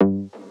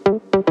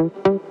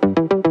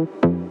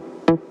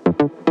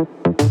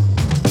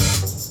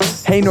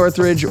Hey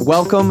Northridge,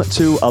 welcome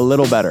to A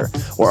Little Better,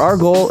 where our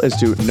goal is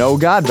to know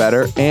God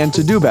better and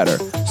to do better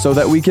so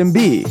that we can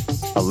be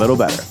a little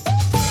better.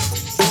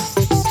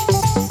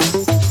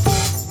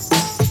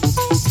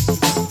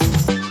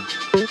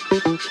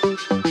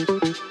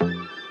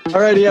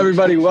 Alrighty,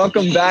 everybody,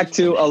 welcome back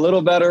to A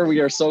Little Better. We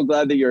are so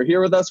glad that you're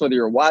here with us, whether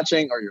you're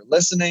watching or you're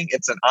listening.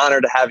 It's an honor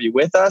to have you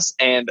with us.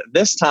 And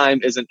this time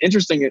is an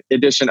interesting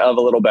edition of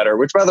A Little Better,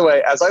 which, by the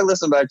way, as I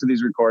listen back to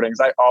these recordings,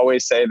 I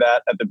always say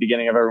that at the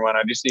beginning of everyone.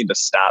 I just need to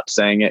stop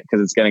saying it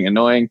because it's getting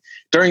annoying.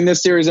 During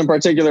this series in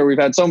particular, we've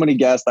had so many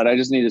guests that I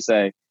just need to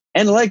say,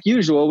 and like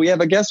usual, we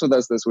have a guest with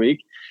us this week.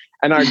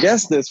 And our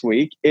guest this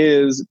week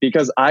is,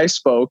 because I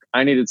spoke,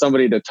 I needed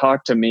somebody to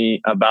talk to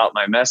me about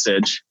my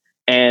message.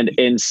 And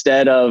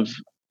instead of,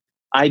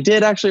 I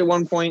did actually at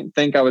one point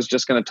think I was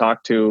just going to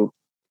talk to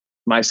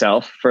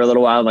myself for a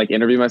little while, like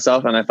interview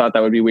myself. And I thought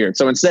that would be weird.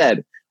 So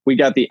instead, we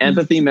got the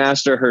empathy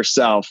master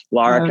herself,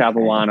 Laura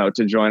Capuano,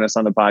 to join us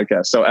on the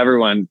podcast. So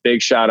everyone,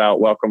 big shout out.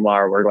 Welcome,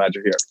 Laura. We're glad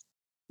you're here.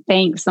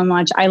 Thanks so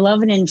much. I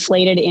love an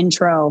inflated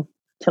intro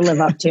to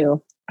live up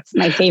to. It's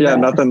my favorite. Yeah,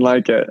 nothing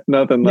like it.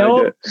 Nothing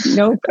like it.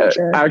 No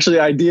pressure. Actually,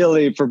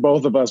 ideally for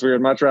both of us, we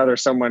would much rather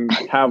someone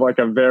have like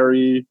a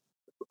very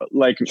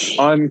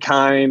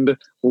unkind,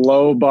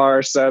 low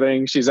bar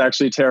setting. She's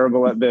actually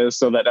terrible at this,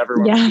 so that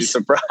everyone would be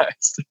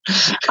surprised.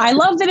 I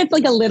love that it's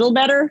like a little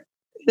better,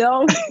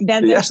 though.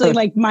 That's actually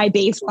like my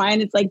baseline.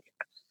 It's like,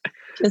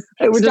 just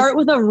start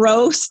with a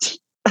roast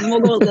and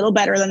we'll go a little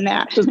better than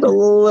that. Just a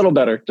little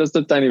better, just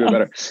a tiny bit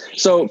better.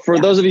 So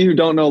for those of you who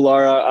don't know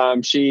Laura,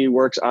 she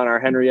works on our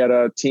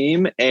Henrietta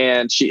team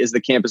and she is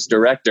the campus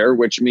director,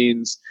 which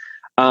means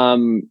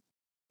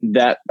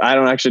that I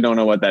don't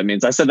know what that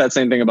means. I said that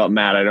same thing about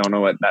Matt. I don't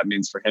know what that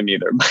means for him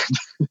either.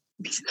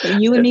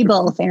 You and me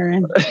both,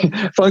 Aaron.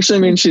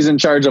 Functionally means she's in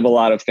charge of a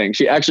lot of things.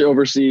 She actually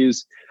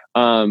oversees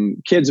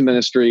kids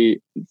ministry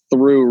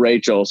through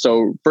Rachel.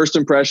 So first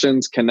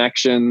impressions,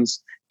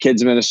 connections,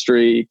 kids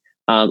ministry,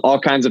 all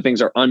kinds of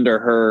things are under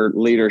her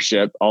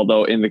leadership.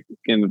 Although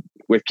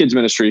with kids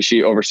ministry,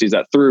 she oversees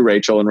that through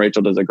Rachel, and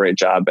Rachel does a great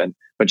job. But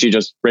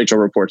Rachel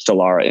reports to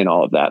Laura in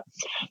all of that.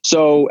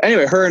 So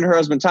anyway, her and her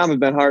husband Tom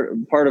have been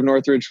part of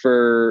Northridge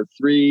for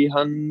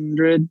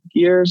 300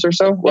 years or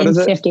so. What is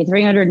it?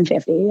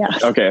 350, yeah.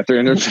 Okay,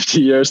 350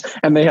 years,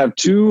 and they have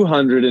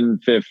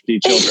 250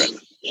 children.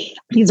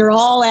 These are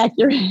all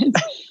accurate.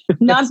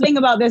 Nothing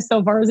about this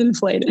so far is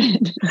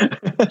inflated.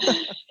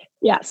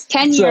 Yes,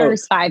 10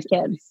 years, 5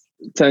 kids.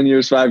 10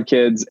 years, 5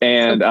 kids.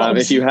 And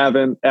if you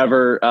haven't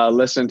ever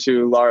listened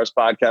to Laura's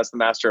podcast, The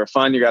Master of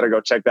Fun, you got to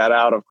go check that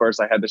out. Of course,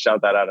 I had to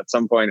shout that out at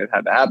some point. It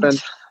had to happen.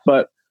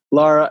 But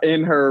Laura,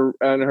 in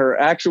her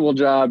actual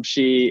job,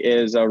 she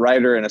is a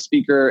writer and a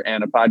speaker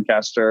and a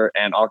podcaster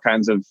and all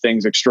kinds of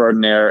things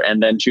extraordinaire,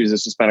 and then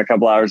chooses to spend a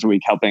couple hours a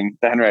week helping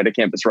the Henrietta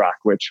campus rock,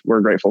 which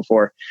we're grateful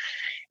for.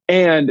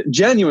 And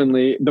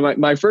genuinely,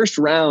 my first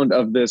round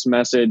of this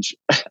message,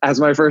 as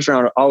my first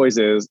round always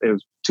is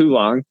too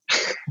long.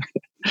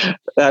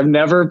 I've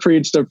never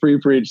preached a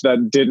pre-preach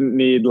that didn't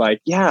need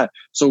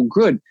so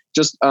good.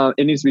 Just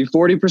it needs to be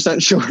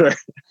 40% shorter.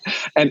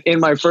 And in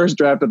my first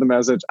draft of the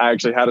message, I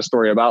actually had a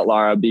story about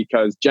Laura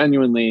because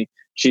genuinely,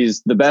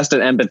 she's the best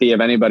at empathy of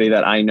anybody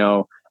that I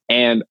know.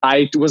 And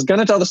I was going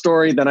to tell the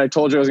story, then I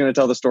told you I was going to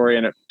tell the story,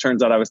 and it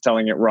turns out I was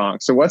telling it wrong.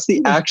 So what's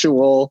the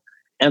actual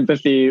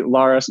empathy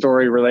Laura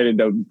story related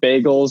to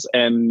bagels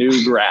and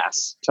new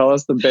grass? Tell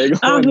us the bagel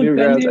and new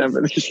grass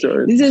empathy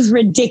story. This is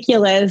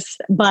ridiculous,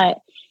 but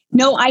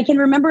no, I can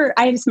remember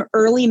I have some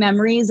early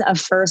memories of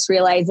first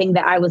realizing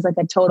that I was like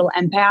a total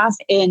empath.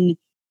 And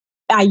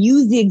I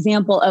use the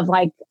example of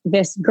like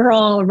this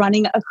girl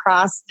running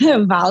across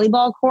the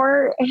volleyball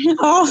court.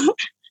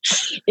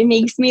 It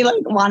makes me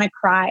like want to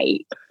cry.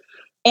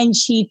 And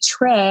she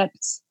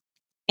tripped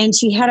and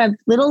she had a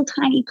little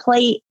tiny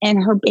plate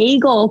and her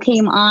bagel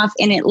came off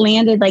and it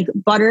landed like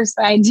butter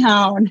side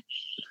down.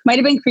 Might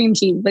have been cream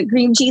cheese, but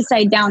cream cheese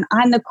side down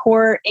on the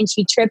court. And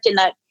she tripped and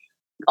that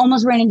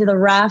almost ran into the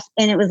ref,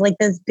 and it was like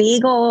this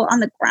bagel on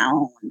the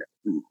ground.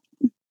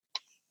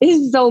 This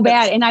is so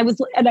bad. And I was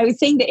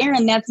saying to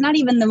Aaron, that's not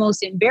even the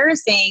most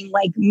embarrassing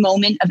like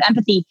moment of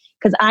empathy,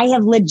 because I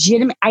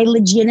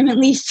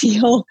legitimately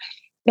feel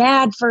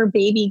bad for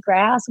baby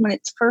grass when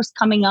it's first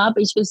coming up.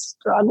 It's just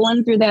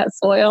struggling through that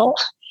soil,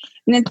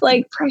 and it's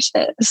like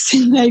precious.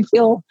 And I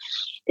feel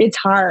it's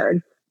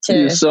hard to.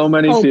 There's so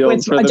many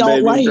fields for the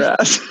baby life.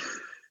 grass.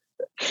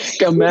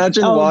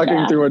 Imagine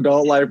walking through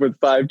adult life with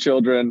 5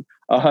 children,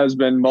 a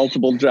husband,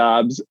 multiple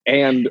jobs,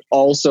 and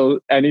also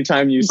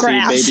anytime you see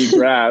baby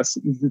grass,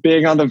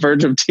 being on the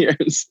verge of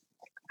tears.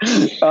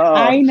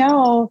 I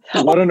know.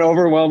 What an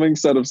overwhelming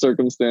set of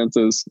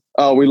circumstances.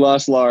 Oh, we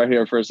lost Laura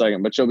here for a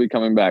second, but she'll be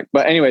coming back.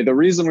 But anyway, the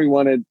reason we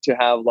wanted to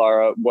have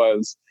Laura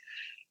was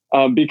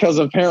because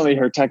apparently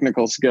her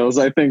technical skills,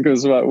 I think,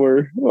 is what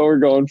we're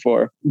going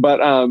for. But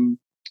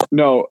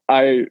no,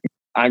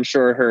 I'm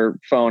sure her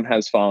phone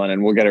has fallen,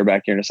 and we'll get her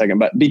back here in a second.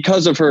 But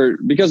because of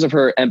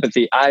her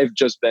empathy, I've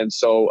just been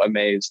so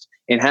amazed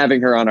in having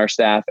her on our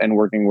staff and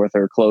working with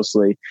her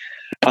closely.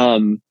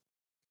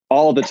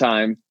 all the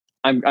time.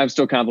 I'm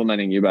still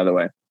complimenting you, by the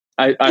way.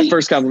 I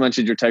first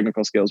complimented your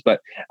technical skills,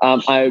 but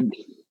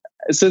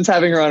since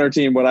having her on our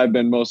team, what I've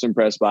been most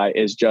impressed by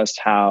is just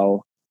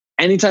how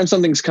anytime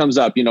something comes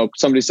up,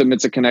 somebody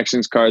submits a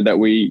connections card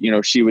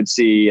that she would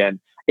see, and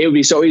it would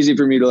be so easy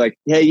for me to like,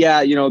 hey,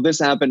 yeah, this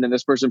happened and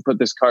this person put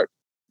this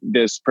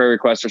prayer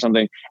request or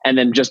something, and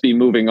then just be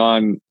moving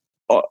on.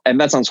 And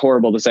that sounds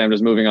horrible to say I'm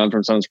just moving on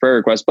from someone's prayer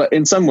request, but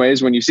in some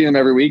ways, when you see them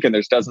every week and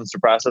there's dozens to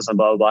process and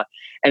blah, blah, blah.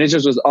 And it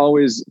just was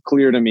always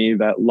clear to me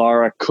that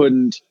Laura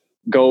couldn't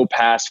go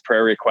past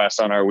prayer requests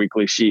on our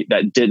weekly sheet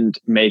that didn't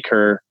make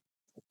her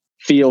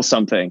feel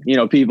something,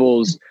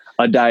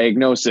 a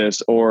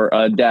diagnosis or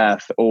a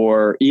death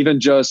or even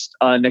just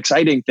an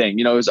exciting thing.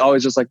 It was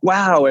always just like,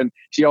 wow. And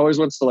she always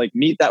wants to like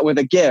meet that with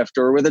a gift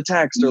or with a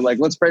text or like,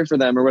 let's pray for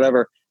them or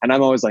whatever. And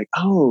I'm always like,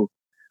 oh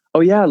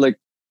yeah, like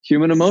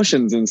human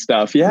emotions and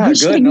stuff. Yeah. You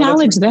should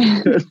acknowledge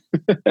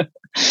that.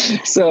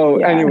 So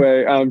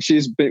anyway,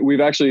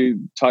 we've actually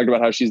talked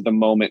about how she's the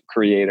moment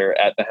creator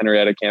at the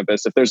Henrietta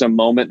campus. If there's a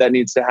moment that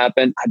needs to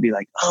happen, I'd be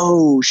like,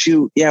 oh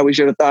shoot. Yeah. We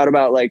should have thought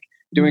about like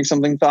doing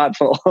something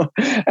thoughtful.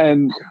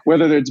 And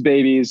whether it's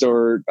babies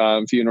or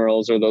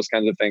funerals or those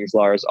kinds of things,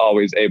 Laura's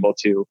always able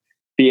to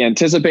be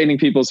anticipating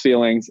people's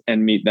feelings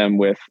and meet them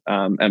with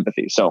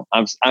empathy. So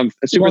I'm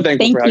super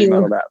thankful for how you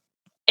modeled that.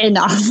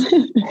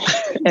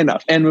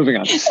 Enough. And moving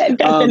on.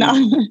 Enough.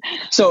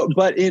 So,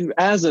 but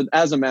as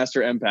a master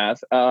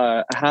empath,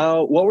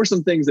 what were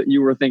some things that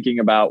you were thinking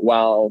about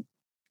while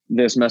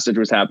this message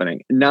was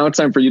happening? Now it's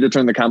time for you to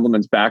turn the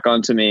compliments back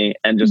onto me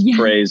and just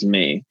praise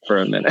me for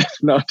a minute.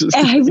 No,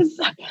 I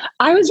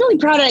was really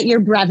proud of your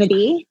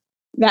brevity.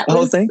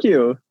 Thank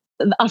you.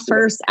 A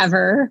first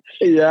ever.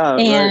 Yeah.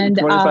 And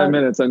 25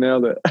 minutes. I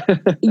nailed it.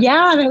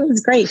 Yeah, that was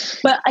great.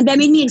 But that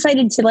made me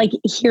excited to like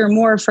hear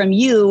more from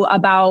you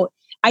about,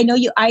 I know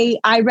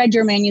I read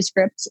your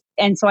manuscript,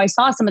 and so I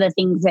saw some of the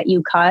things that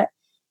you cut.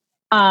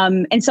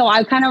 And so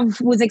I kind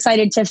of was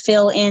excited to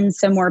fill in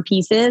some more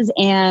pieces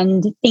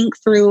and think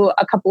through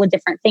a couple of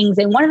different things.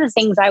 And one of the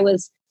things I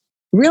was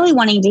really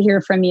wanting to hear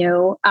from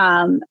you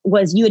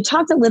was you had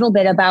talked a little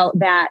bit about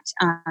that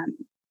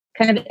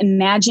kind of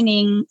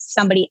imagining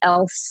somebody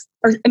else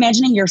or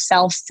imagining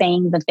yourself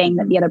saying the thing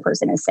that the other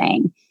person is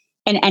saying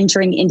and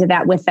entering into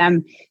that with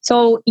them.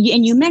 So,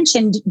 and you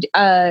mentioned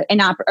an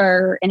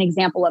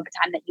example of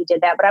a time that you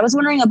did that, but I was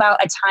wondering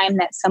about a time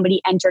that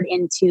somebody entered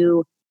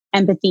into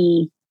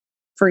empathy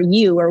for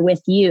you or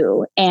with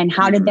you, and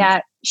how did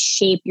that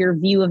shape your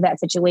view of that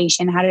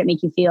situation? How did it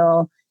make you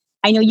feel?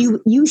 I know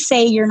you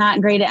say you're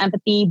not great at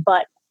empathy,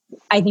 but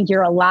I think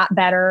you're a lot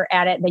better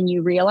at it than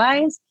you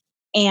realize.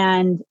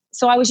 And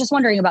so I was just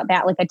wondering about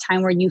that, like a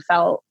time where you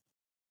felt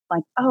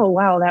like, oh,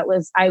 wow,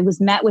 I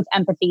was met with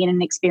empathy in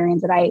an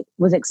experience that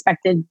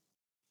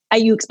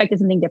you expected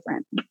something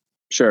different.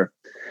 Sure.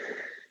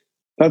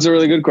 That's a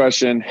really good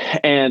question.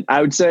 And I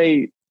would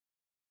say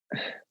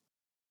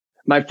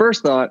my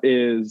first thought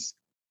is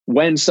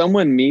when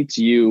someone meets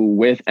you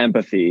with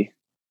empathy,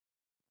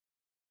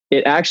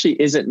 it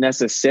actually isn't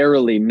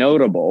necessarily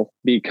notable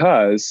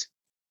because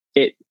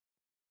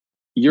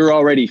you're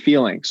already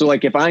feeling. So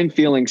like if I'm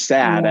feeling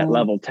sad at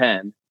level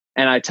 10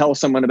 and I tell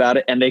someone about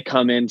it and they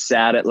come in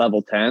sad at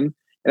level 10,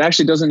 it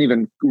actually doesn't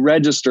even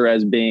register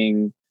as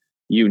being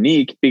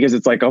unique because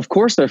it's like, of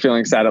course they're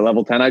feeling sad at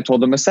level 10. I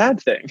told them a sad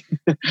thing.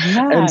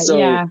 And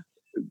so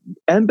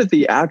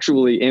empathy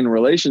actually in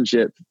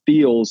relationship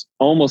feels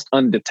almost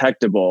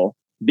undetectable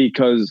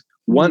because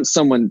when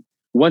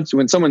you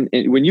and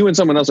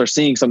someone else are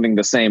seeing something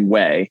the same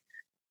way,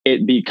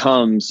 it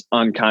becomes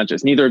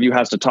unconscious. Neither of you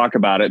has to talk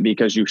about it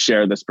because you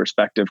share this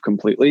perspective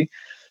completely.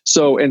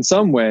 So in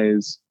some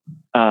ways,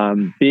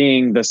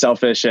 being the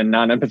selfish and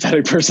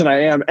non-empathetic person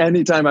I am,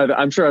 anytime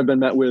I'm sure I've been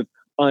met with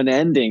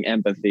unending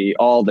empathy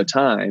all the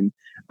time.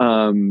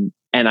 And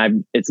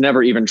it's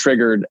never even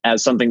triggered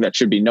as something that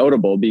should be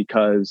notable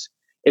because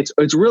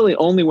it's really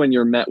only when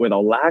you're met with a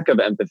lack of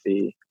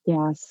empathy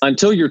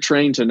until you're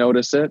trained to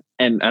notice it.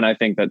 And I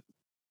think that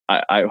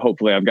I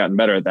hopefully I've gotten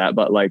better at that,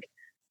 but like,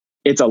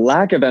 it's a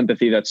lack of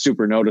empathy that's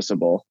super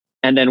noticeable.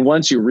 And then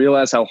once you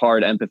realize how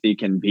hard empathy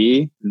can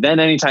be, then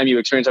anytime you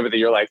experience empathy,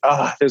 you're like,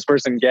 oh, this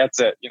person gets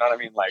it. You know what I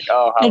mean? Like,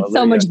 oh, hallelujah. It's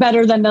so much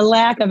better than the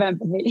lack of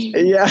empathy.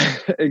 Yeah,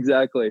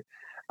 exactly.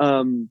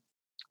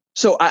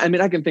 So, I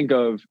mean, I can think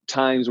of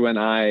times when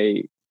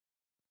I,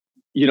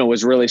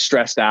 was really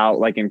stressed out,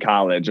 like in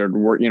college or,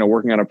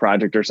 working on a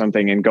project or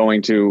something and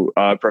going to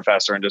a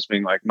professor and just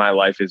being like, my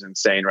life is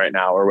insane right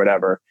now or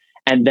whatever.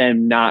 And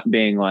then not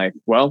being like,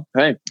 well,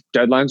 hey,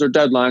 deadlines are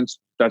deadlines.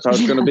 That's how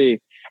it's going to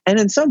be. And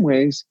in some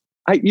ways,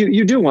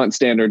 you do want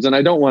standards. And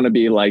I don't want to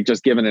be like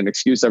just given an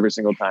excuse every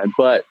single time.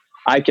 But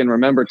I can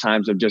remember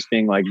times of just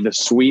being like the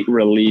sweet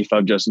relief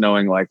of just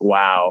knowing like,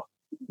 wow,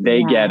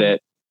 they get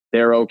it.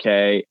 They're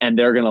okay. And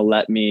they're going to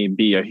let me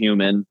be a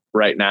human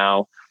right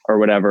now or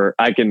whatever.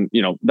 I can,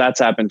 that's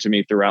happened to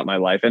me throughout my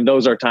life. And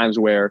those are times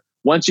where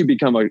once you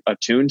become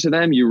attuned to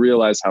them, you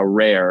realize how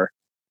rare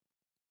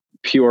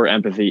pure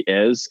empathy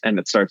is, and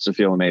it starts to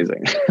feel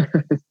amazing.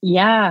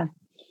 Yeah.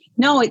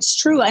 No, it's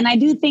true. And I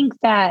do think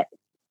that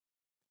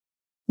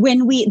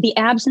when the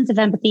absence of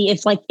empathy,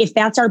 if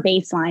that's our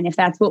baseline, if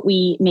that's what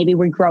maybe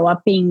we grow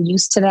up being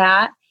used to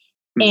that,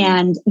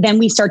 and then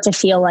we start to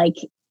feel like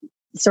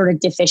sort of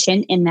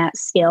deficient in that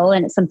skill.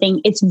 And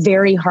it's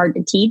very hard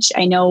to teach.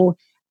 I know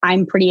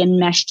I'm pretty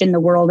enmeshed in the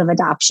world of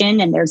adoption,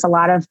 and there's a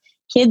lot of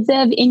kids that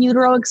have in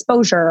utero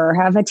exposure or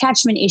have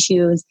attachment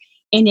issues,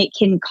 and it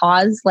can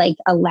cause like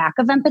a lack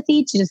of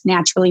empathy to just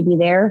naturally be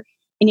there.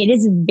 And it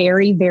is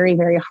very, very,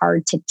 very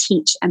hard to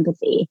teach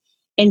empathy.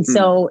 And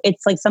so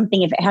it's like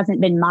something, if it hasn't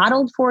been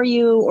modeled for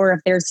you, or if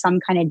there's some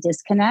kind of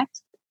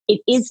disconnect,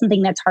 it is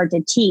something that's hard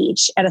to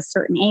teach at a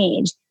certain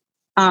age.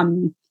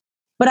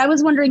 But I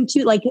was wondering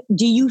too, like,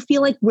 do you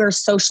feel like we're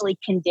socially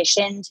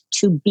conditioned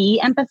to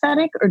be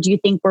empathetic, or do you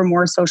think we're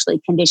more socially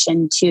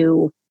conditioned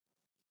to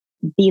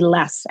be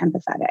less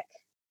empathetic?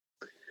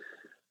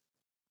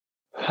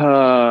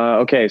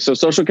 Okay, so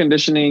social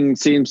conditioning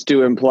seems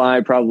to imply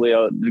probably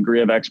a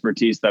degree of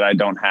expertise that I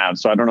don't have.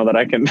 So I don't know that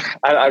I can.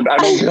 I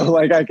don't feel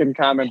like I can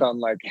comment on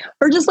like,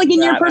 or just like in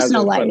your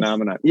personal life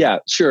phenomenon. Yeah,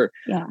 sure.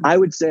 Yeah. I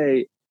would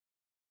say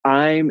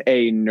I'm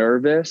a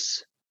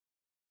nervous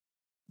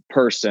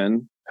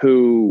person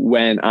who,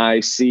 when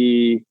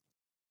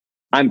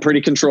I'm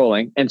pretty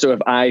controlling. And so if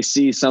I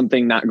see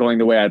something not going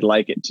the way I'd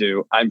like it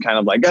to, I'm kind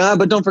of like,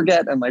 but don't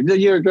forget. I'm like,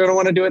 you're going to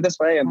want to do it this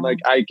way. And like,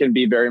 I can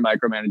be very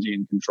micromanaging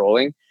and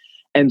controlling.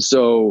 And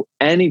so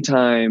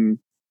anytime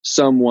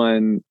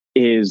someone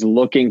is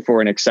looking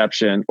for an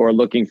exception or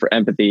looking for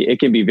empathy, it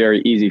can be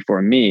very easy for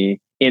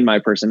me in my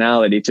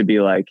personality to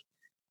be like,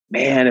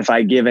 man, if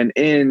I give an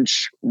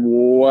inch,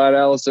 what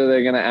else are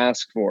they going to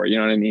ask for? You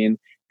know what I mean?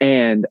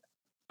 And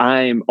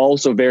I'm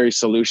also very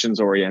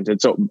solutions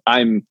oriented. So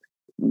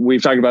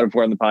we've talked about it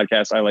before on the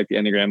podcast. I like the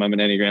Enneagram. I'm an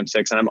Enneagram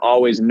 6, and I'm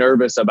always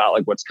nervous about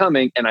like what's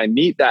coming. And I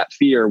meet that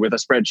fear with a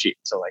spreadsheet.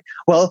 So like,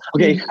 well,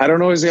 okay, I don't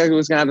know exactly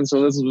what's going to happen.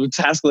 So this is a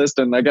task list,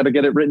 and I got to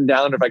get it written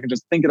down. If I can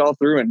just think it all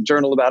through and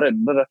journal about it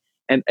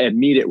and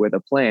meet it with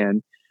a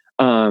plan.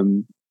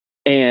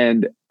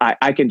 And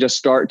I can just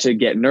start to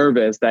get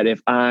nervous that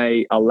if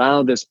I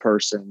allow this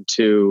person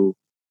to,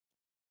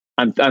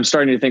 I'm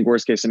starting to think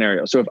worst case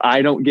scenario. So if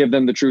I don't give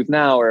them the truth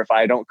now, or if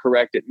I don't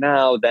correct it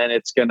now, then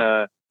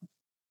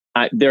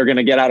they're going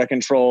to get out of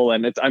control,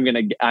 and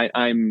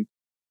I'm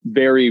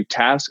very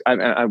what's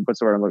the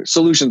word I'm looking?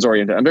 Solutions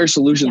oriented. I'm very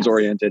solutions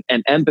oriented,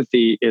 and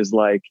empathy is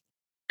like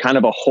kind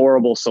of a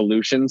horrible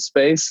solution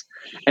space.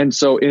 And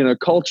so in a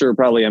culture,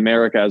 probably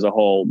America as a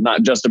whole,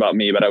 not just about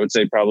me, but I would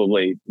say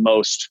probably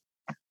most,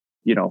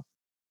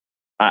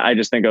 I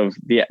just think of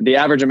the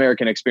average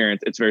American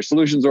experience. It's very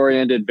solutions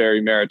oriented, very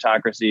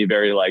meritocracy,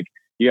 very like,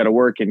 you got to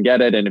work and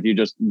get it. And if you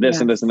just this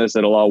and this and this,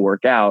 it'll all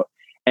work out.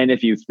 And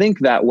if you think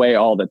that way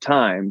all the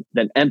time,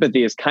 then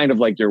empathy is kind of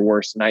like your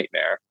worst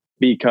nightmare,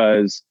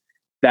 because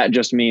that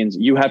just means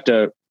you have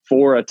to,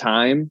 for a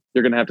time,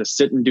 you're going to have to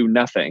sit and do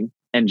nothing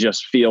and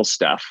just feel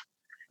stuff.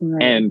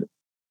 Right. And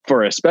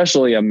for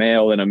especially a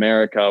male in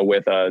America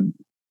with a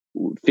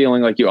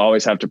feeling like you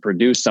always have to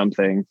produce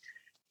something,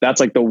 that's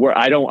like the word.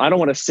 I don't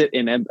want to sit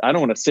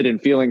in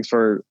feelings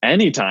for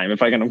any time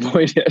if I can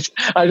avoid it.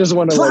 I just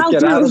want to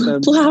get out of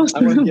them. I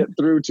want to get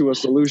through to a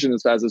solution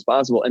as fast as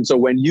possible. And so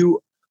when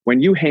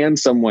you hand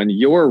someone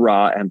your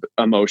raw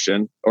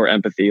emotion or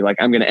empathy, like,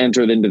 I'm going to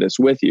enter into this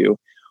with you,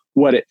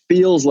 what it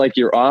feels like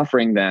you're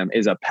offering them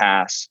is a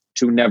pass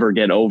to never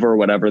get over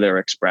whatever they're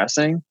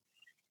expressing.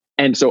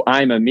 And so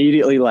I'm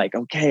immediately like,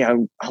 okay,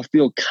 I'll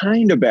feel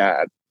kind of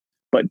bad,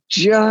 but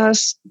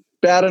just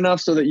bad enough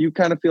so that you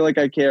kind of feel like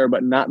I care,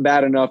 but not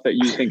bad enough that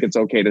you think it's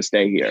okay to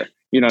stay here.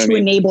 You know what I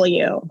mean? To enable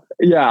you.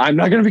 Yeah, I'm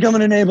not going to become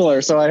an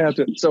enabler. So I have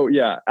to. So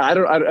yeah, I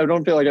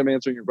don't feel like I'm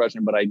answering your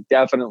question, but I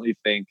definitely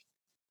think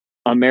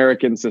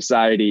American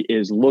society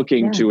is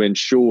looking to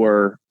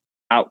ensure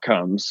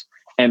outcomes.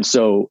 And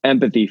so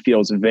empathy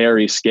feels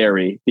very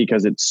scary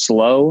because it's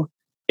slow,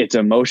 it's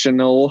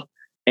emotional,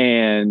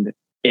 and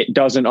it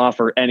doesn't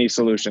offer any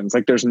solutions.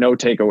 Like, there's no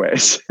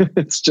takeaways.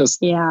 It's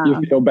just,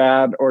 you feel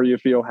bad or you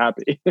feel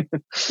happy.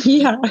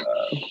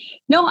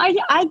 No,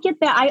 I get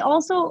that.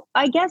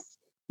 I guess,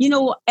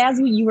 as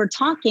you were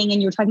talking,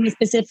 and you're talking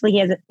specifically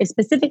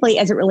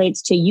as it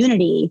relates to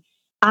unity,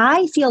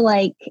 I feel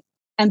like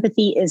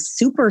empathy is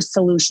super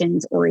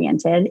solutions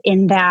oriented,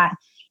 in that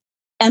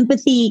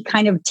empathy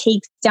kind of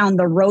takes down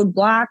the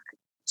roadblock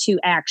to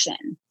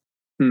action.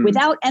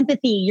 Without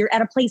empathy, you're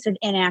at a place of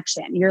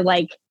inaction. You're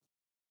like,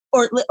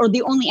 or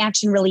the only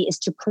action really is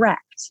to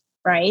correct,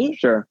 right?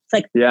 Sure. It's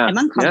like, I'm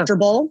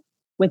uncomfortable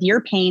with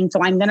your pain, so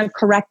I'm going to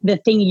correct the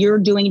thing you're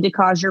doing to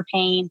cause your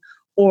pain,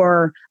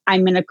 or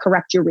I'm going to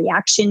correct your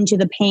reaction to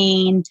the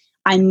pain.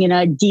 I'm going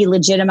to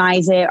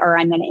delegitimize it, or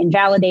I'm going to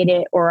invalidate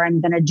it, or I'm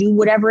going to do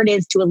whatever it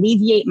is to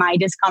alleviate my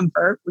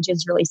discomfort, which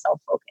is really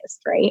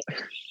self-focused, right?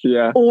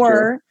 Yeah.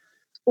 Or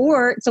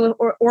we're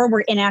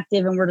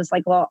inactive and we're just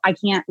like, well, I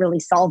can't really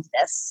solve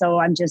this, so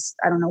I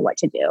don't know what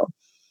to do.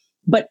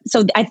 But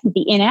so I think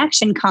the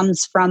inaction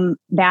comes from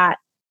that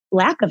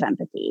lack of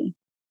empathy.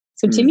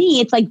 So to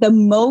me, it's like the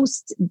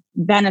most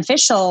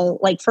beneficial,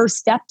 like, first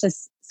step to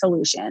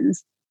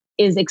solutions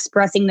is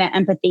expressing that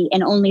empathy.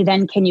 And only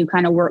then can you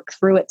kind of work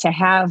through it to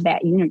have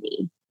that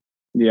unity.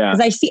 Yeah.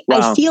 Because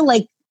I feel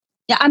like,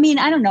 yeah, I mean,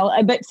 I don't know,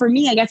 but for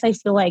me, I guess I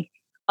feel like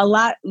a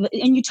lot,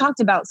 and you talked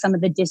about some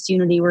of the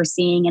disunity we're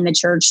seeing in the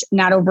church,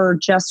 not over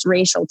just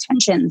racial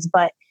tensions,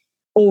 but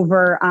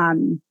over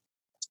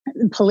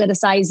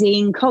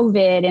politicizing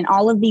COVID and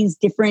all of these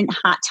different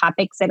hot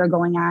topics that are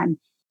going on.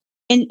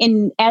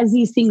 And as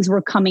these things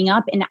were coming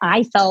up, and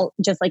I felt,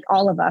 just like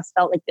all of us,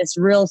 felt like this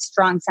real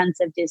strong sense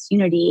of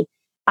disunity,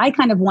 I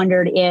kind of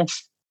wondered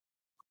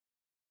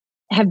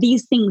have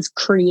these things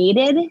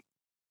created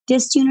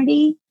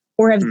disunity,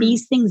 or have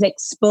these things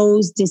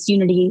exposed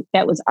disunity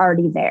that was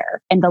already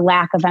there and the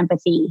lack of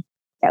empathy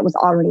that was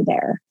already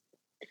there?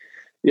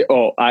 Yeah,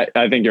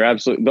 I think you're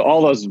absolutely,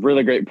 all those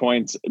really great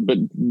points, but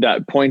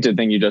that pointed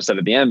thing you just said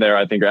at the end there,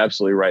 I think you're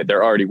absolutely right.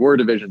 There already were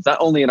divisions, not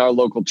only in our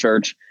local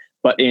church,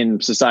 but in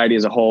society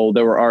as a whole.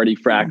 There were already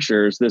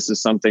fractures. This is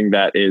something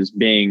that is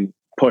being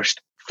pushed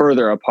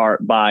further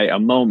apart by a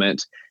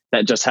moment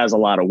that just has a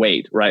lot of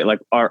weight, right? Like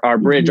our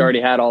bridge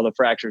already had all the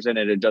fractures in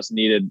it. It just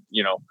needed,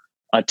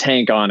 a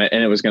tank on it,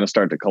 and it was going to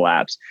start to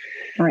collapse.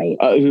 Right.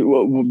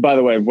 By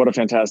the way, what a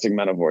fantastic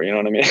metaphor. You know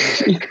what I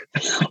mean?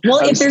 Well,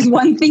 if there's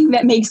one thing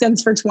that makes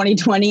sense for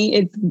 2020,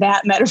 it's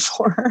that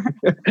metaphor.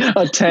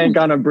 A tank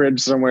on a bridge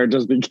somewhere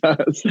just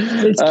because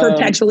it's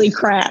perpetually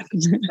cracked.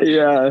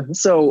 Yeah.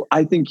 So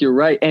I think you're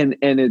right. And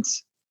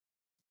it's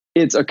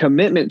a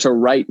commitment to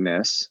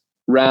rightness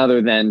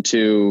rather than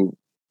to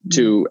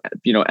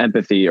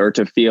empathy or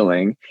to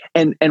feeling.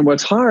 And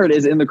what's hard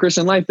is in the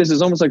Christian life, this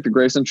is almost like the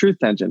grace and truth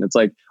tension. It's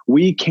like,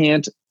 we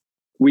can't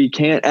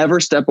ever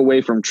step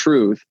away from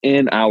truth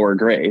in our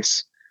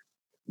grace.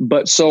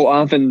 But so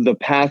often the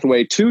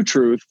pathway to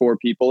truth for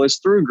people is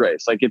through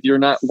grace. Like if you're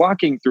not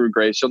walking through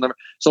grace, you'll never,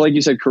 so like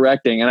you said,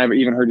 correcting, and I've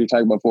even heard you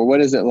talk before, what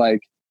is it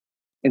like?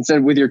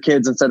 Instead with your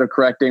kids, instead of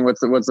correcting, what's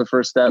the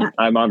first step? Yeah.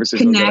 I'm obviously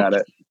so good at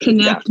it.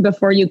 Connect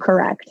before you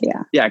correct.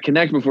 Yeah. Yeah.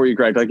 Connect before you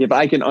correct. Like if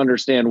I can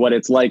understand what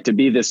it's like to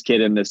be this kid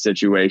in this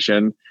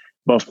situation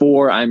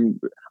before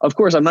of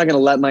course, I'm not going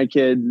to let my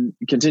kid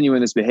continue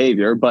in this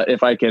behavior, but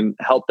if I can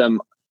help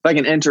them, if I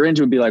can enter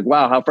into it and be like,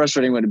 wow, how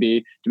frustrating would it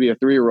be to be a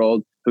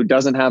 3-year-old who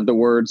doesn't have the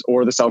words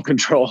or the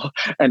self-control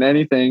and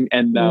anything.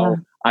 And now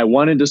I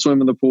wanted to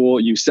swim in the pool.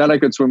 You said I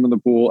could swim in the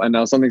pool, and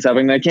now something's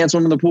happening and I can't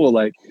swim in the pool.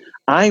 Like,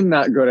 I'm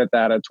not good at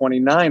that. At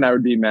 29, I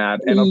would be mad.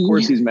 And of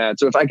course he's mad.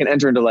 So if I can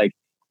enter into like,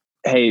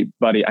 hey,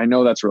 buddy, I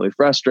know that's really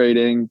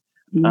frustrating.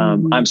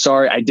 I'm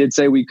sorry. I did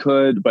say we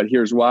could, but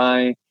here's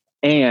why.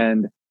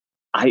 And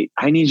I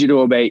need you to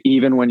obey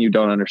even when you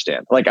don't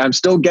understand. Like, I'm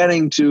still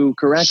getting to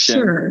correction.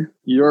 Sure.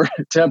 Your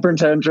temper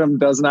tantrum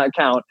does not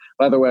count.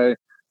 By the way,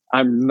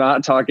 I'm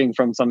not talking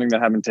from something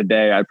that happened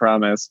today. I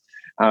promise.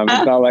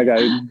 It's not like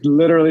I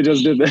literally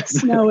just did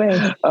this. No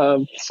way.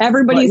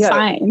 Everybody's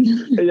fine.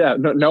 Yeah.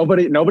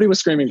 Nobody was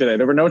screaming today.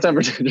 There were no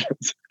temper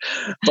tantrums.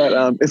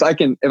 But if I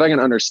can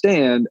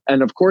understand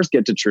and of course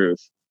get to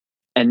truth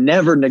and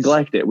never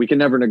neglect it, we can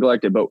never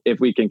neglect it. But if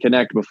we can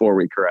connect before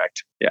we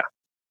correct. Yeah.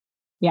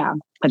 Yeah.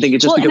 I think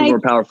it just becomes more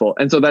powerful.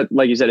 And so that,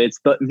 like you said, it's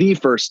the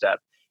first step.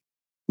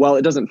 While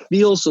it doesn't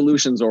feel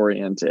solutions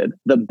oriented,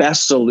 the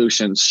best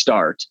solutions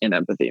start in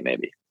empathy,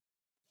 maybe.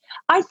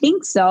 I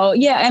think so.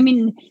 Yeah. I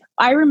mean,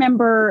 I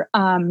remember,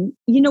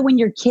 when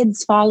your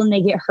kids fall and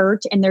they get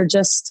hurt and they're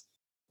just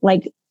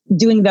like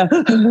doing the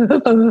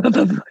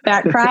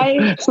that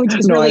cry, which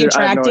is really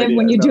attractive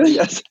when you do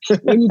it,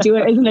 when you do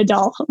it as an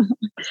adult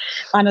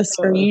on a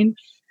screen.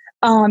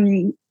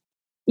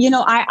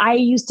 I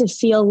used to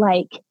feel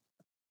like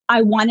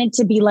I wanted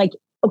to be like,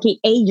 okay,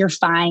 you're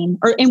fine.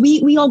 And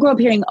we all grow up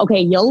hearing, okay,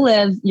 you'll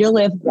live,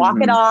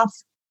 walk it off,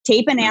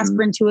 tape an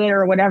aspirin to it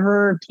or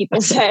whatever people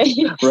say.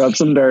 Rub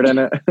some dirt in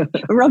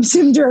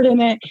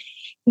it.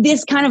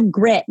 This kind of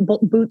grit,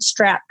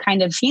 bootstrap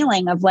kind of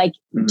feeling of like,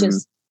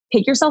 just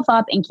pick yourself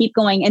up and keep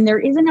going. And there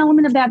is an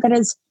element of that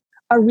is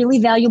a really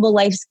valuable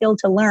life skill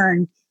to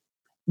learn,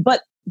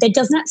 but that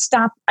does not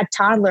stop a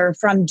toddler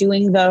from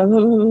doing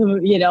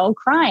the,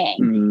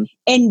 crying.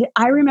 And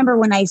I remember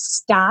when I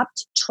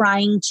stopped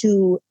trying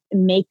to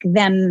make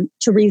them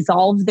to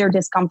resolve their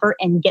discomfort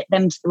and get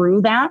them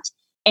through that.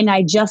 And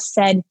I just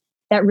said,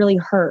 that really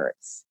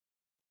hurts.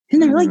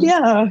 And they're like,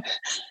 yeah.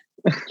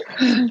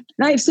 And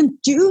I have some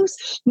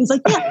juice. And he's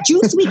like, yeah,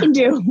 juice we can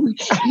do.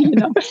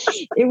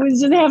 It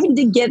was just having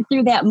to get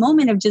through that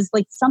moment of just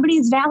like,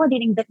 somebody's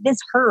validating that this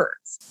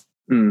hurts.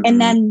 And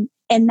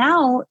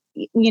now,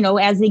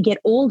 as they get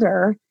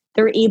older,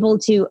 they're able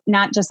to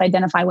not just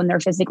identify when they're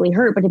physically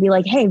hurt, but to be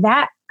like, hey,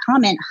 that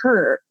comment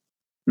hurt.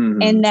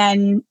 And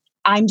then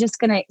I'm just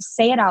going to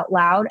say it out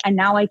loud. And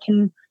now I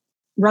can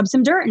rub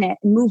some dirt in it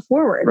and move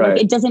forward. Right.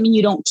 Like, it doesn't mean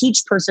you don't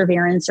teach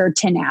perseverance or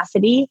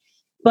tenacity,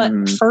 but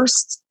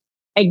first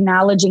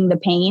acknowledging the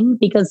pain,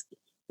 because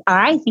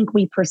I think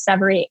we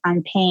perseverate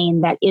on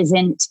pain that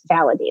isn't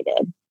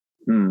validated.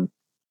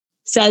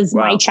 says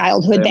my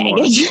childhood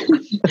baggage.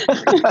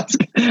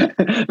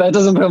 That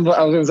doesn't come.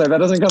 I was going to say that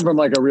doesn't come from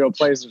like a real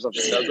place or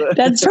something, does it?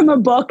 That's from a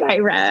book I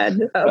read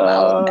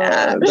about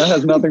that. That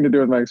has nothing to do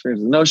with my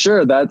experiences. No,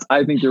 sure.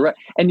 I think you're right.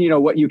 And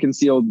what you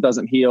conceal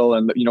doesn't heal.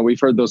 And we've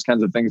heard those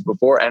kinds of things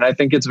before. And I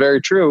think it's very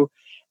true.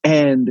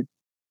 And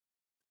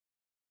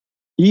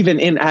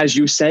even as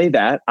you say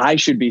that, I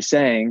should be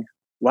saying,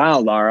 wow,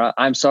 Lara,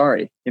 I'm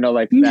sorry.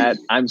 That.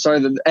 I'm sorry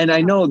that, and I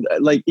know,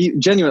 like,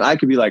 genuinely, I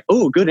could be like,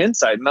 oh, good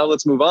insight. Now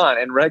let's move on.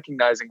 And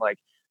recognizing, like,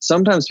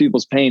 sometimes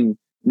people's pain.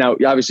 Now,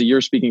 obviously,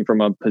 you're speaking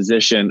from a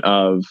position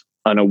of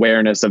an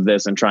awareness of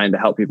this and trying to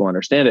help people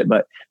understand it.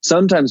 But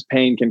sometimes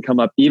pain can come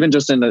up even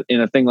just in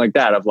a thing like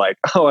that of like,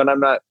 oh, and I'm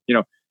not,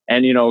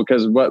 and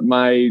because what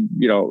my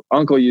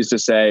uncle used to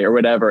say or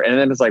whatever, and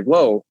then it's like,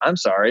 whoa, I'm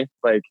sorry,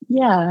 like,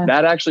 yeah,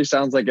 that actually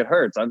sounds like it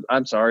hurts.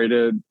 I'm sorry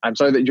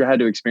that you had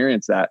to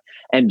experience that,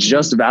 and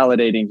just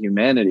validating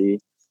humanity.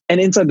 And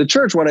inside the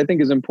church, what I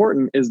think is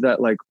important is that,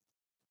 like,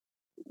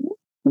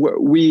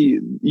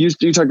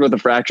 you talked about the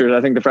fractures.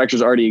 I think the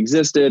fractures already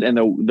existed, and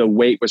the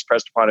weight was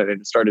pressed upon it,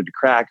 and it started to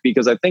crack,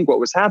 because I think what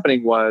was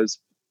happening was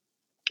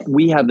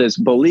we have this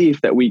belief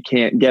that we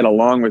can't get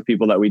along with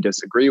people that we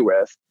disagree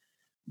with,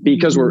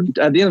 because we're,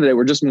 at the end of the day,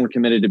 we're just more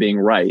committed to being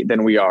right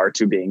than we are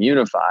to being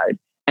unified.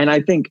 And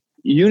I think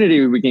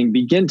unity, we can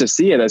begin to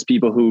see it as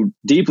people who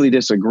deeply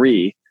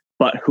disagree,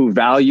 but who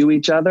value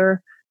each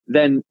other.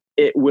 Then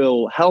it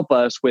will help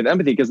us with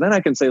empathy, because then I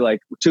can say,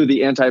 like, to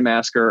the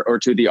anti-masker or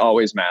to the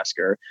always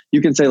masker,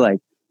 you can say, like,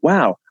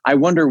 wow, I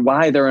wonder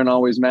why they're an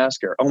always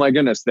masker. Oh my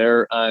goodness,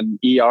 they're an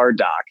ER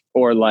doc,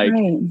 or like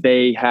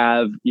they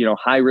have,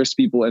 high risk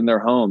people in their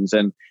homes,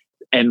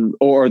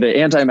 or the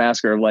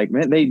anti-masker, like,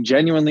 man, they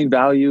genuinely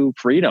value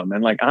freedom.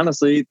 And, like,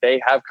 honestly,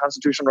 they have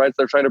constitutional rights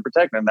they're trying to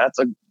protect. And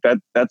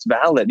that's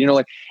valid.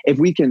 Like, if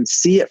we can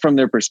see it from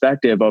their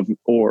perspective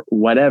or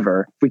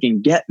whatever, if we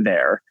can get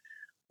there,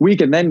 we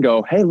can then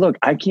go, hey, look,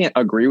 I can't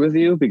agree with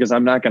you because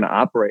I'm not going to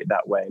operate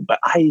that way. But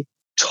I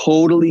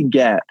totally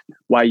get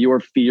why your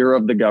fear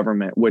of the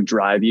government would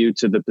drive you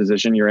to the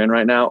position you're in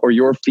right now, or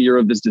your fear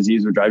of this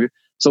disease would drive you.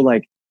 So,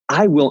 like,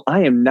 I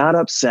am not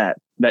upset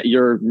that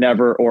you're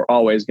never or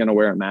always going to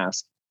wear a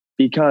mask,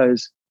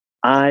 because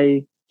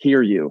I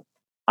hear you.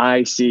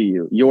 I see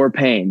you. Your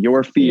pain,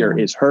 your fear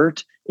is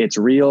hurt. It's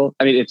real.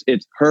 I mean,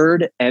 it's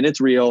heard, and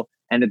it's real,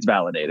 and it's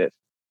validated.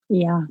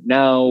 Yeah.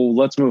 Now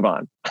let's move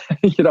on.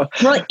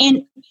 Well,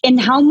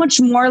 and how much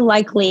more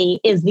likely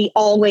is the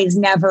always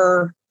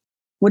never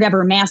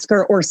whatever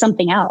masker or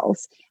something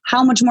else?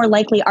 How much more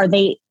likely are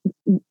they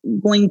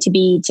going to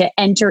be to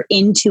enter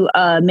into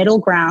a middle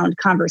ground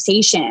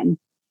conversation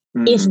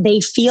if they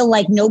feel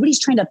like nobody's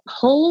trying to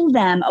pull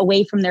them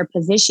away from their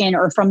position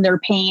or from their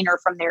pain or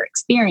from their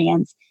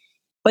experience,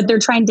 but they're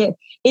trying to,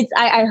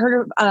 I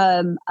heard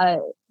a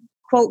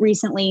quote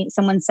recently.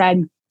 Someone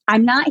said,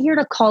 I'm not here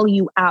to call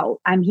you out.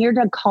 I'm here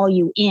to call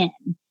you in.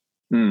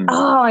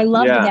 Oh, I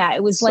loved that.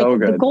 It was so like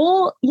good.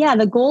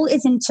 The goal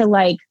isn't to,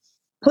 like,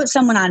 put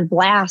someone on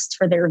blast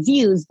for their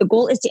views. The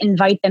goal is to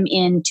invite them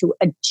into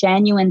a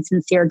genuine,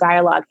 sincere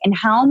dialogue. And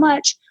how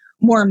much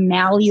more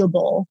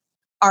malleable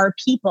are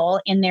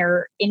people in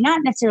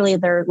not necessarily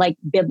their, like,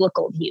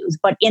 biblical views,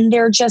 but in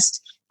their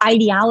just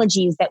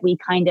ideologies that we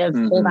kind of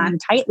hold on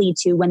tightly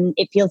to when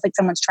it feels like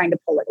someone's trying to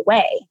pull it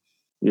away.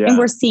 Yeah. And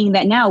we're seeing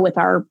that now with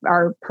our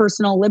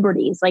personal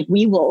liberties. Like,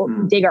 we will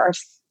dig our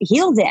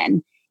heels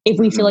in if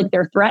we feel like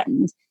they're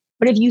threatened.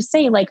 But if you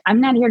say, like,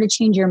 I'm not here to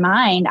change your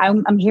mind,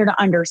 I'm here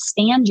to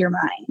understand your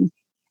mind,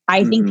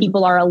 I think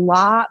people are a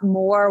lot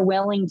more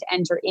willing to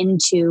enter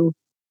into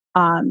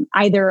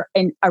either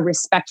a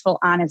respectful,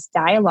 honest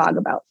dialogue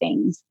about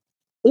things,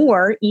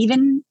 or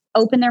even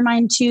open their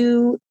mind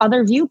to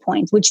other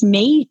viewpoints, which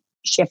may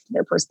shift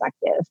their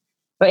perspective.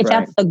 But if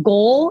that's the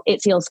goal,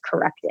 it feels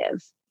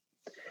corrective.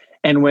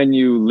 And when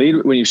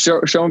you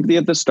show empathy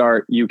at the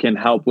start, you can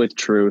help with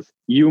truth.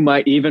 You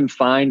might even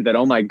find that,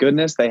 oh my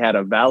goodness, they had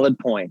a valid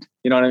point.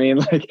 You know what I mean?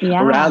 Like,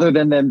 rather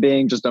than them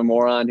being just a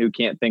moron who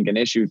can't think an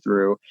issue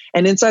through.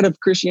 And inside of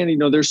Christianity,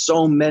 there's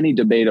so many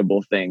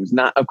debatable things.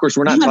 Of course,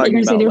 we're not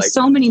talking about, there's, like,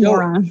 so many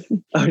morons.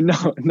 No.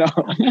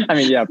 I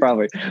mean, yeah,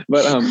 probably.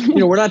 But,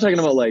 we're not talking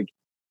about, like,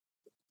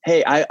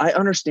 hey, I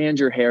understand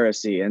your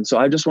heresy, and so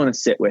I just want to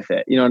sit with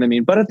it. You know what I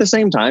mean? But at the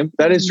same time,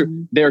 that is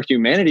true. Their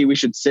humanity, we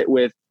should sit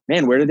with,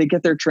 man, where did they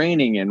get their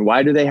training, and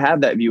why do they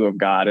have that view of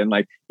God? And,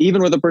 like,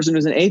 even with a person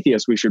who's an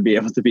atheist, we should be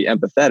able to be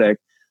empathetic.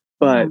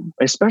 But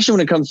especially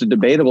when it comes to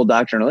debatable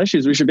doctrinal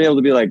issues, we should be able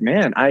to be like,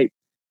 man,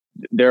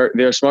 there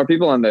are smart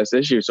people on this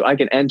issue, so I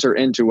can enter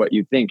into what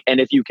you think. And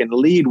if you can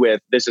lead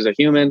with, this is a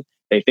human,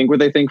 they think what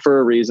they think for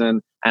a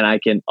reason, and I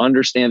can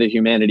understand the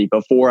humanity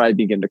before I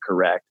begin to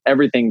correct,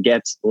 everything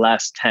gets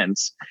less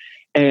tense.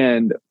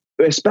 And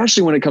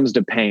especially when it comes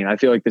to pain, I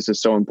feel like this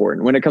is so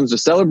important. When it comes to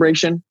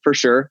celebration, for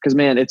sure, because,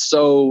 man, it's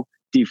so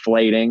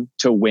deflating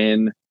to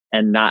win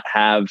and not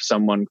have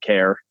someone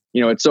care.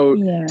 It's so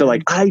to,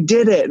 like, I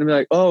did it, and I'm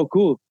like, oh,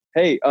 cool.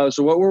 Hey,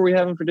 so what were we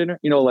having for dinner?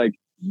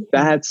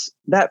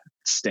 That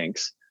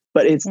stinks.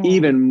 but it's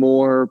even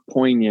more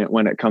poignant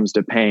when it comes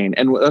to pain.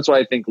 And that's why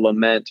I think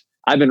lament,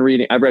 I've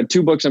read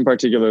 2 books in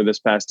particular this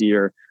past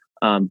year,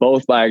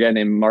 both by a guy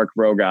named Mark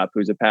Rogop,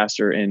 who's a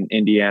pastor in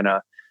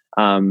Indiana.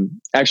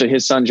 Actually,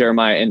 his son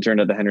Jeremiah interned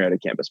at the Henrietta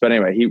campus. But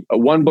anyway,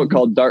 one book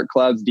called Dark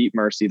Clouds, Deep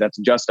Mercy, that's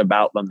just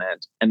about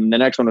lament. And the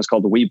next one was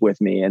called Weep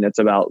With Me, and it's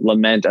about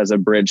lament as a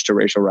bridge to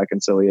racial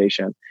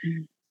reconciliation.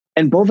 Mm-hmm.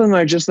 And both of them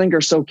I just think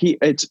are so key.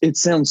 It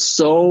sounds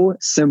so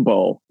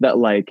simple that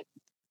like,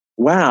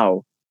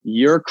 wow,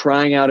 you're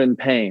crying out in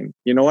pain.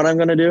 You know what I'm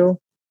going to do?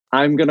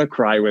 I'm going to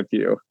cry with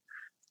you.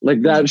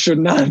 Like that should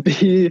not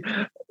be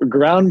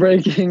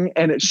groundbreaking.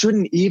 And it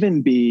shouldn't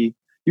even be,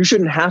 you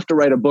shouldn't have to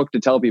write a book to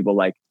tell people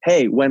like,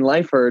 hey, when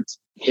life hurts,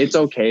 it's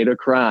okay to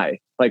cry.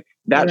 Like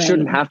that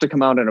shouldn't have to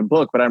come out in a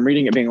book, but I'm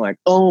reading it being like,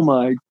 oh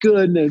my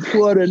goodness,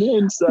 what an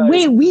insight.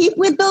 Wait, weep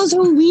with those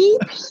who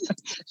weep?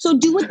 So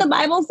do what the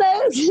Bible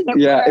says?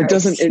 Yeah,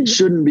 it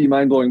shouldn't be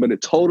mind blowing, but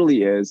it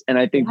totally is. And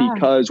I think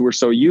because we're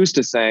so used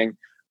to saying,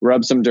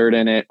 rub some dirt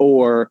in it,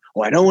 or,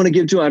 I don't want to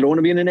give to, I don't want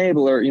to be an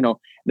enabler,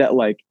 that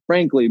like,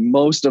 frankly,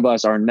 most of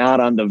us are not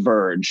on the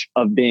verge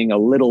of being a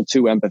little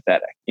too empathetic,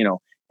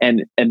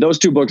 and those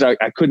 2 books, I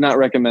could not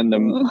recommend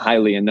them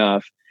highly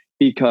enough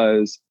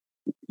because,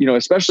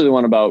 especially the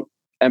one about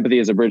empathy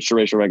as a bridge to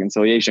racial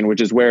reconciliation, which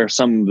is where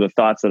some of the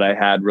thoughts that I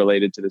had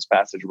related to this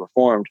passage were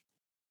formed.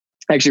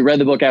 I actually read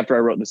the book after I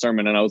wrote the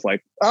sermon and I was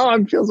like, oh,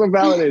 I feel so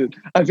validated.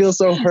 I feel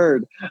so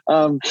heard.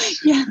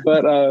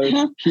 But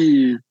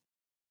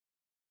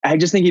I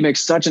just think he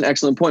makes such an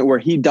excellent point where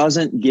he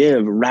doesn't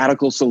give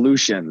radical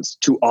solutions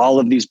to all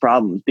of these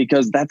problems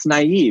because that's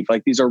naive.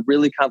 Like these are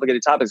really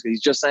complicated topics.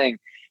 He's just saying,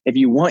 if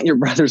you want your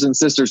brothers and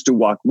sisters to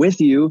walk with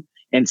you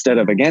instead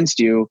of against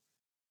you,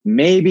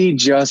 maybe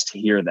just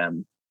hear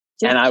them.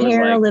 Just and I was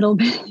like, a little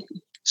bit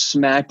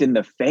smacked in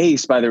the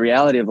face by the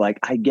reality of like,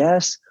 I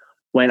guess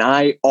when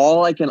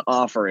all I can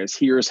offer is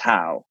here's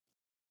how.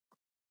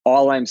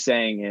 All I'm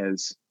saying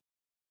is,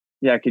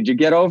 could you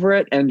get over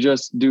it and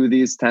just do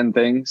these 10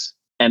 things?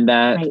 And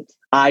that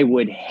I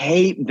would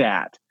hate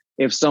that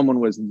if someone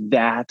was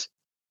that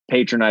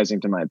patronizing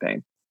to my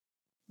pain.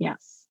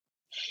 Yes.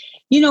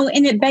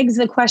 And it begs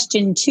the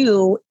question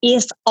too,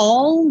 if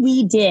all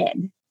we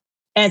did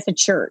as a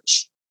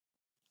church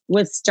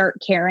was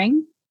start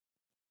caring,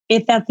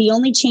 if that's the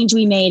only change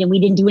we made and we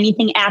didn't do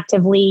anything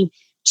actively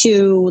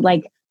to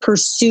like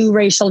pursue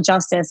racial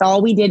justice,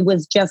 all we did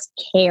was just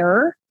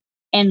care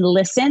and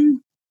listen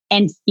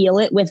and feel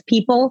it with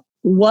people,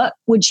 what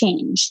would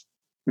change?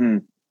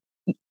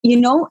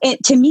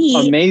 It to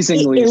me,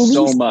 amazingly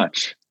so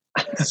much.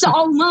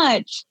 So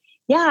much.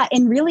 Yeah.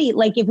 And really,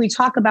 like if we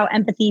talk about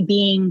empathy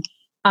being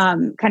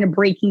kind of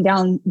breaking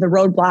down the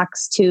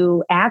roadblocks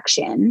to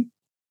action,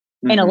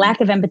 and a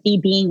lack of empathy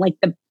being like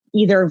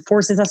either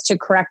forces us to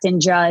correct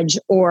and judge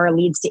or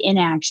leads to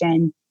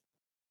inaction.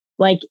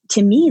 Like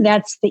to me,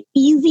 that's the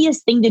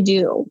easiest thing to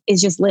do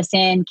is just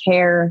listen,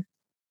 care,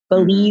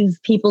 believe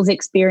people's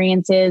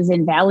experiences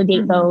and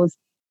validate those.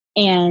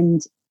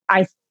 And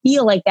I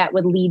feel like that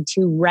would lead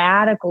to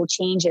radical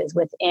changes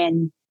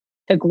within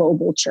the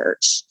global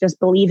church, just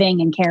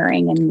believing and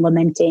caring and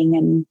lamenting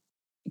and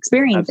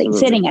experiencing,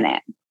 sitting in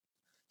it.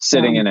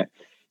 Sitting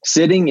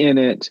in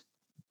it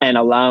and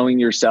allowing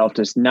yourself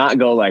to not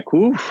go like,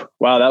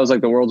 wow, that was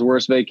like the world's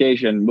worst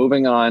vacation,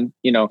 moving on,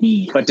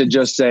 but to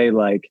just say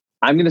like,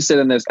 I'm going to sit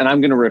in this and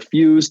I'm going to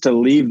refuse to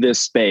leave this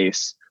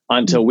space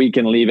until we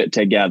can leave it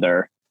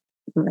together.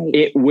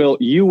 Right.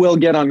 You will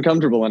get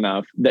uncomfortable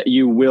enough that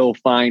you will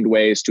find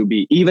ways to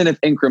be, even if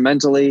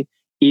incrementally,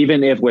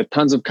 even if with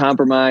tons of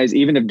compromise,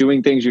 even if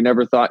doing things you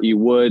never thought you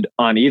would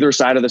on either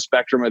side of the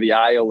spectrum or the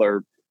aisle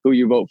or who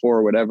you vote for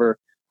or whatever,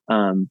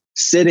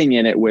 sitting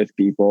in it with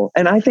people.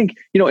 And I think,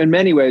 in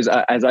many ways,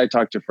 as I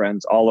talk to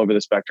friends all over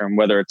the spectrum,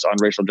 whether it's on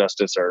racial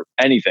justice or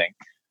anything,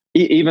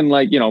 even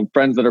like,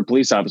 friends that are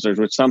police officers,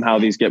 which somehow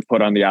these get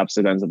put on the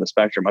opposite ends of the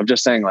spectrum of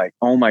just saying like,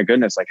 oh my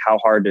goodness, like how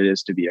hard it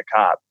is to be a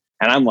cop.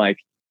 And I'm like,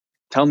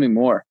 tell me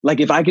more. Like,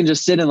 if I can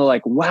just sit in the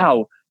like,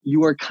 wow,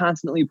 you are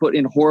constantly put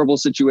in horrible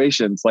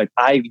situations. Like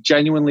I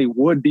genuinely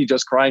would be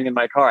just crying in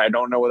my car. I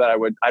don't know what I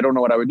would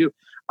do.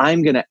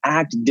 I'm going to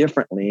act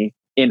differently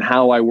in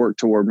how I work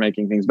toward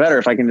making things better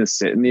if I can just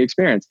sit in the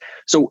experience.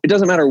 So it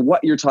doesn't matter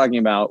what you're talking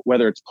about,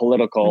 whether it's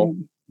political,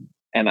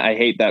 and I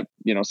hate that,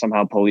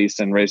 somehow police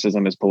and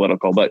racism is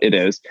political, but it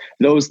is.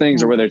 Those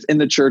things, or whether it's in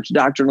the church,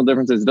 doctrinal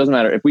differences, it doesn't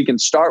matter. If we can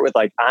start with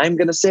like, I'm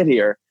going to sit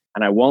here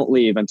and I won't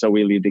leave until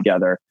we leave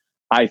together,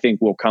 I think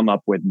we'll come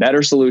up with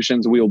better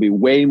solutions. We will be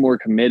way more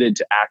committed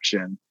to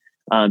action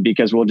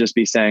because we'll just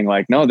be saying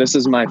like, no, this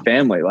is my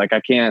family. Like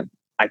I can't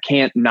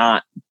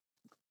not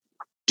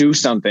do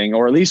something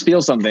or at least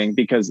feel something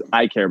because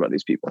I care about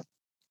these people.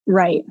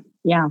 Right.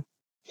 Yeah.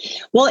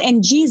 Well,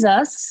 and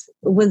Jesus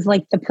was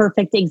like the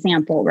perfect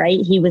example, right?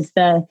 He was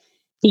the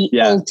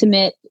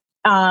ultimate.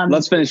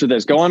 Let's finish with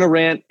this. Go on a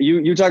rant.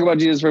 You talk about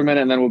Jesus for a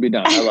minute and then we'll be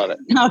done. I love it.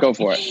 Okay. Go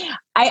for it.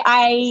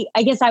 I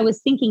guess I was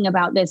thinking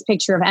about this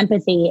picture of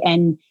empathy,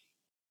 and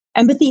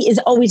Empathy is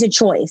always a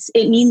choice.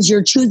 It means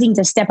you're choosing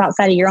to step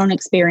outside of your own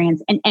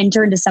experience and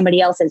enter into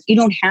somebody else's. You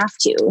don't have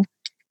to,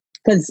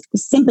 because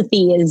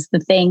sympathy is the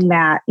thing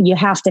that you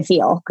have to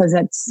feel because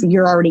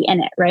you're already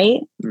in it, right?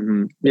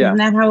 Mm-hmm. Yeah. Isn't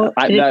that how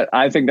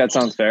I think that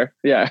sounds fair.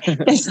 Yeah.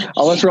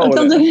 Let's roll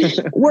with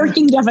it. Like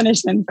working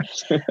definition.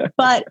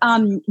 But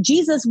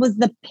Jesus was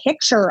the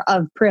picture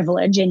of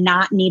privilege and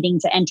not needing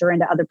to enter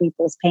into other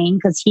people's pain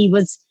because he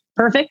was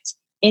perfect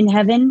in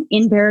heaven,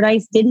 in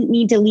paradise, didn't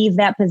need to leave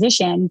that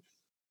position,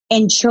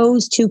 and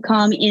chose to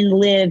come and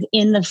live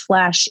in the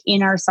flesh,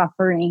 in our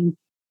suffering,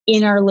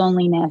 in our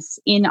loneliness,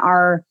 in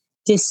our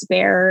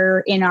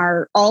despair, in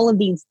our all of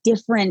these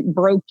different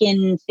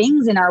broken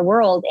things in our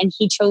world. And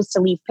he chose to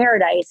leave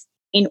paradise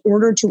in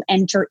order to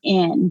enter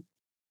in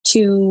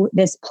to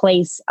this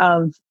place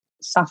of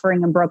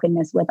suffering and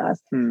brokenness with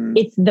us.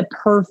 It's the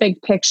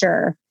perfect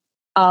picture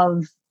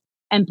of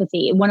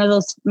empathy. One of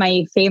those,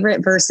 my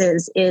favorite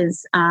verses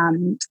is,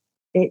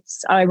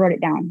 I wrote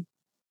it down.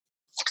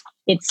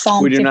 It's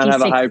Psalm 56. We do not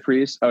have a high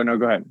priest. Oh, no,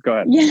 go ahead.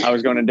 Yeah. I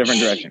was going a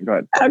different direction. Go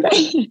ahead.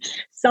 Okay.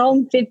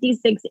 Psalm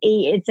 56:8.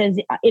 It says,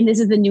 and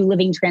this is the New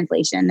Living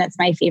Translation. That's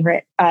my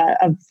favorite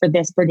for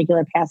this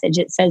particular passage.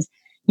 It says,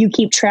 "You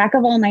keep track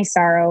of all my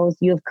sorrows.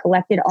 You have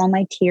collected all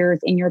my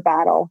tears in your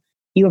bottle.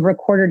 You have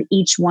recorded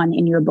each one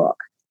in your book."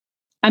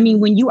 I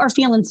mean, when you are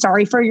feeling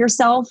sorry for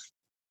yourself,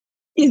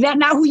 is that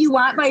not who you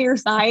want by your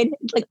side?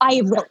 Like, I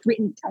have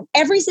written down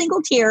every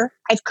single tear.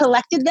 I've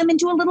collected them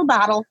into a little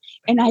bottle,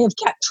 and I have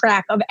kept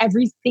track of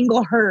every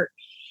single hurt.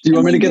 Do you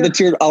want me to get the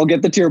tear? I'll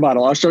get the tear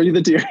bottle. I'll show you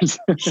the tears.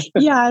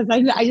 Yes,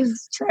 I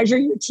just treasure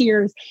your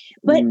tears.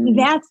 But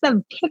that's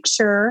the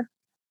picture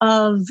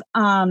of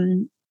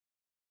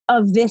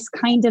this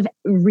kind of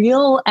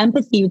real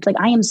empathy. It's like,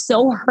 I am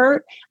so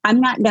hurt. I'm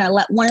not going to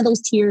let one of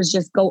those tears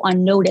just go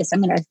unnoticed.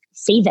 I'm going to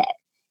save it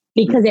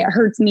because it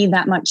hurts me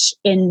that much.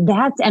 And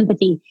that's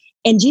empathy.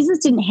 And Jesus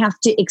didn't have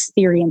to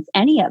experience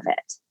any of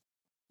it.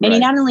 And he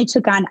not only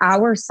took on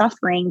our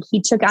suffering,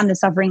 he took on the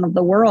suffering of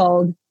the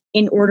world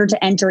in order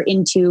to enter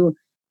into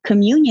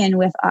communion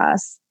with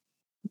us,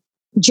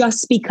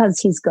 just because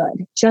he's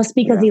good, just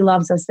because he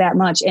loves us that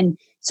much. And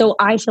so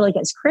I feel like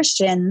as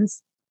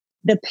Christians,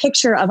 the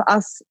picture of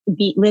us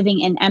living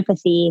in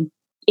empathy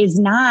is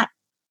not,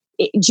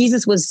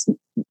 Jesus was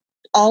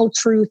all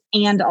truth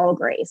and all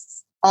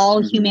grace,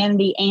 all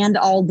humanity and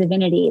all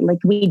divinity. Like,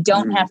 we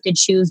don't have to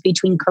choose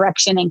between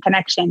correction and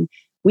connection.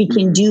 We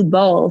can do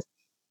both.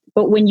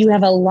 But when you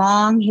have a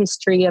long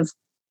history of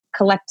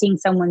collecting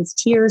someone's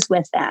tears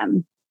with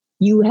them,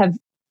 you have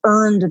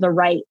earned the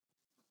right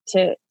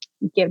to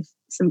give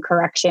some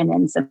correction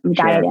and some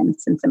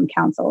guidance and some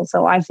counsel.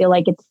 So I feel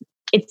like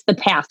it's the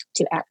path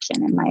to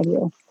action, in my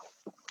view.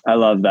 I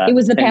love that. It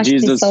was the path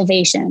to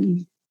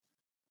salvation.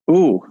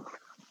 Ooh,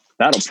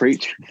 that'll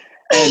preach.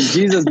 And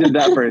Jesus did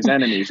that for his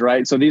enemies,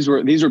 right? So these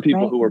were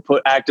people who were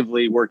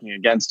actively working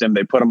against him.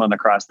 They put him on the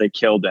cross, they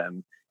killed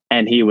him,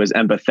 and he was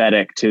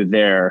empathetic to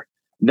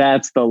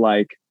that's the,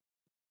 like,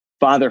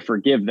 Father,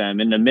 forgive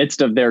them. In the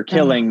midst of their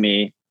killing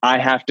me, I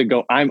have to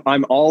go.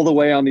 I'm all the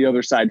way on the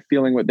other side,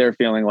 feeling what they're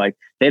feeling. Like,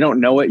 they don't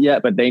know it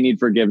yet, but they need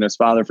forgiveness.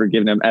 Father,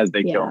 forgive them as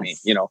they kill me.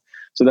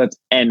 So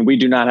and we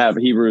do not have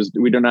Hebrews.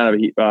 We do not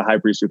have a high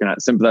priest who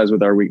cannot sympathize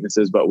with our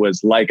weaknesses, but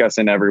was like us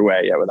in every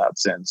way, yet without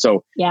sin.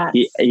 So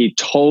he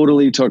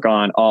totally took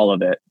on all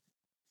of it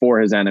for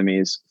his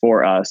enemies,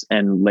 for us,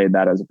 and laid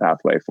that as a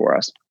pathway for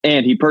us.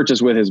 And he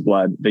purchased with his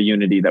blood the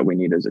unity that we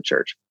need as a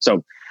church.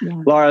 So,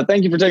 Laura,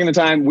 thank you for taking the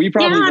time. We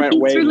probably went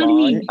way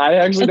long. I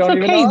actually don't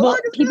even know. Well,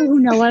 people who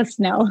know us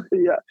know.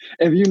 Yeah.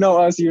 If you know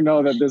us, you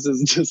know that this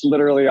is just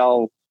literally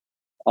all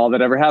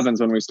that ever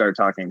happens when we start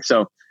talking.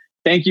 So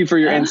thank you for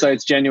your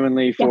insights,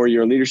 genuinely, for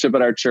your leadership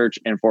at our church,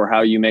 and for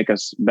how you make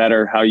us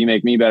better, how you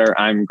make me better.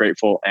 I'm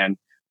grateful, and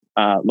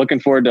looking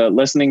forward to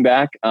listening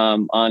back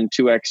on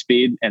 2x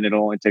speed, and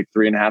it'll only take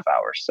 3.5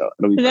 hours. So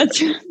it'll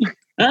be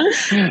all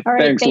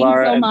right, thanks,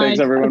 Laura. So and thanks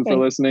everyone for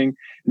listening.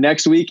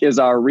 Next week is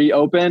our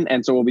reopen.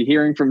 And so we'll be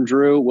hearing from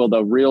Drew. Will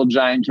the real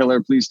giant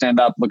killer please stand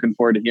up? Looking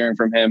forward to hearing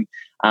from him.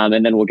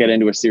 And then we'll get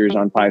into a series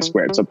on Pi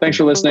Squared. So thanks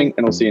for listening,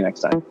 and we'll see you next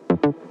time.